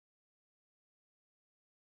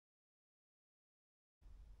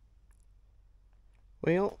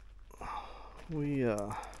Well, we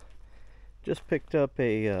just picked up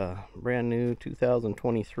a brand new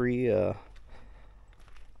 2023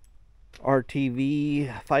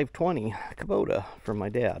 RTV520 Kubota from my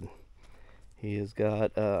dad. He has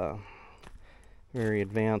got very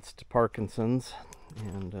advanced Parkinson's,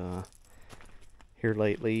 and here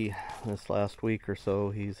lately, this last week or so,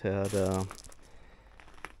 he's had a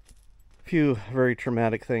few very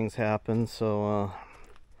traumatic things happen. So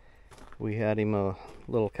we had him a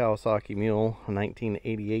little Kawasaki Mule, a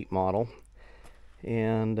 1988 model,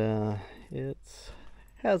 and it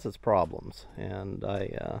has its problems, and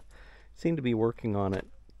I seem to be working on it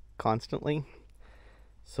constantly.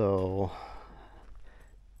 So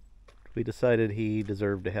we decided he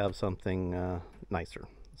deserved to have something nicer.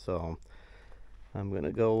 So I'm going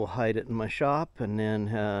to go hide it in my shop, and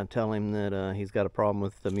then tell him that he's got a problem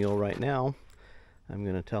with the mule right now. I'm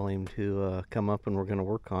going to tell him to come up, and we're going to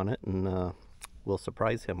work on it, and we'll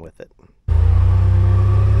surprise him with it. And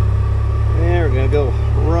we're going to go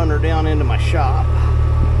run her down into my shop.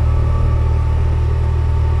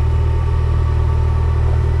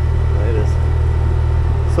 It is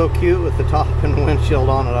so cute with the top and windshield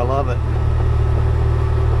on it. I love it.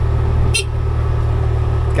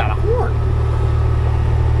 It's got a horn.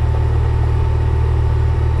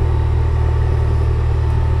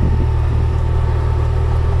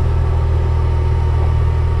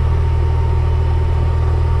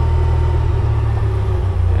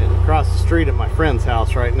 Across the street at my friend's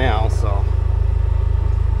house right now, so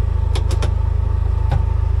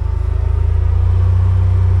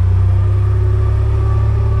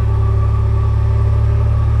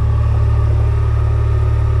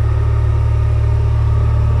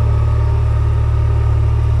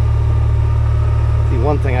see,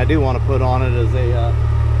 one thing I do want to put on it is a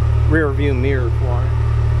rear view mirror for it.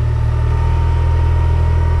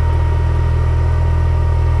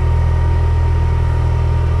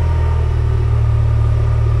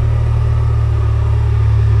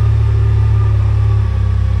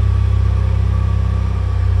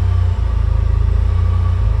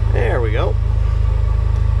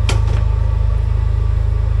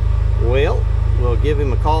 Well, we'll give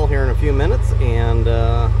him a call here in a few minutes and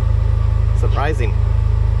surprise him.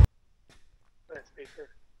 Speaker?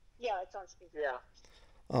 Yeah, it's on speaker. Yeah.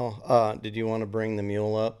 Oh, did you want to bring the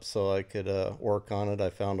mule up so I could work on it? I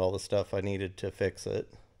found all the stuff I needed to fix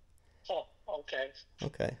it. Oh, okay.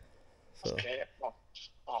 Okay. So. Okay,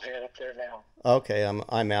 I'll head up there now. Okay,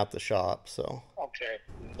 I'm at the shop, so. Okay,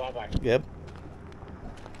 bye-bye. Yep.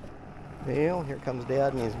 Well, here comes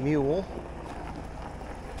Dad and his mule.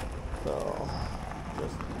 So,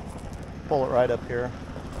 just pull it right up here.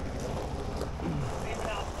 Leave it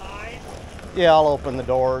outside? Yeah, I'll open the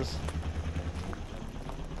doors.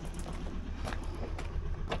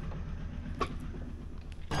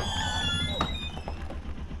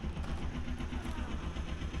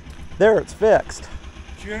 There, it's fixed.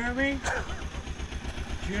 Jeremy?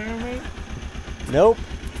 Jeremy? Nope.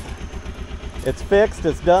 It's fixed,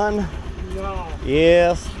 it's done. No.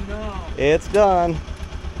 Yes. No. It's done.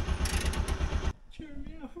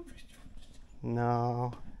 No.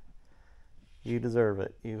 No. You deserve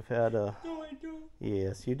it. You've had a... No, I don't.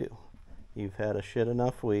 Yes, you do. You've had a shit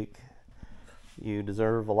enough week. You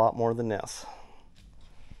deserve a lot more than this.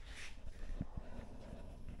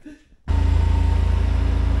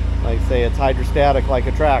 Like I say, it's hydrostatic like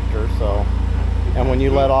a tractor, so... And when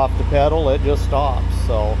you let off the pedal, it just stops,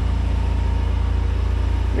 so...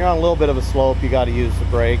 You're on a little bit of a slope, you got to use the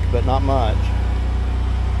brake, but not much.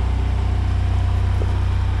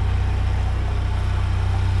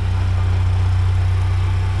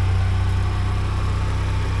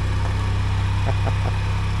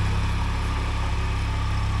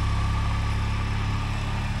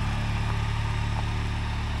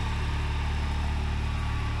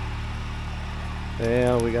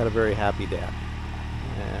 Well, we got a very happy dad,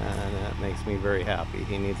 and that makes me very happy.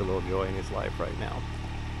 He needs a little joy in his life right now.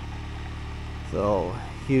 So,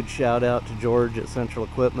 huge shout out to George at Central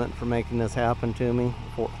Equipment for making this happen for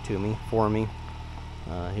me.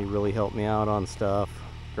 He really helped me out on stuff.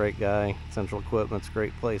 Great guy. Central Equipment's a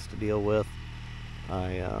great place to deal with.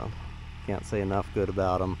 I can't say enough good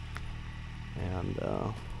about him. And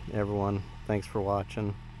everyone, thanks for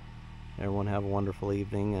watching. Everyone have a wonderful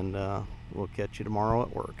evening, and we'll catch you tomorrow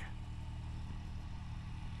at work.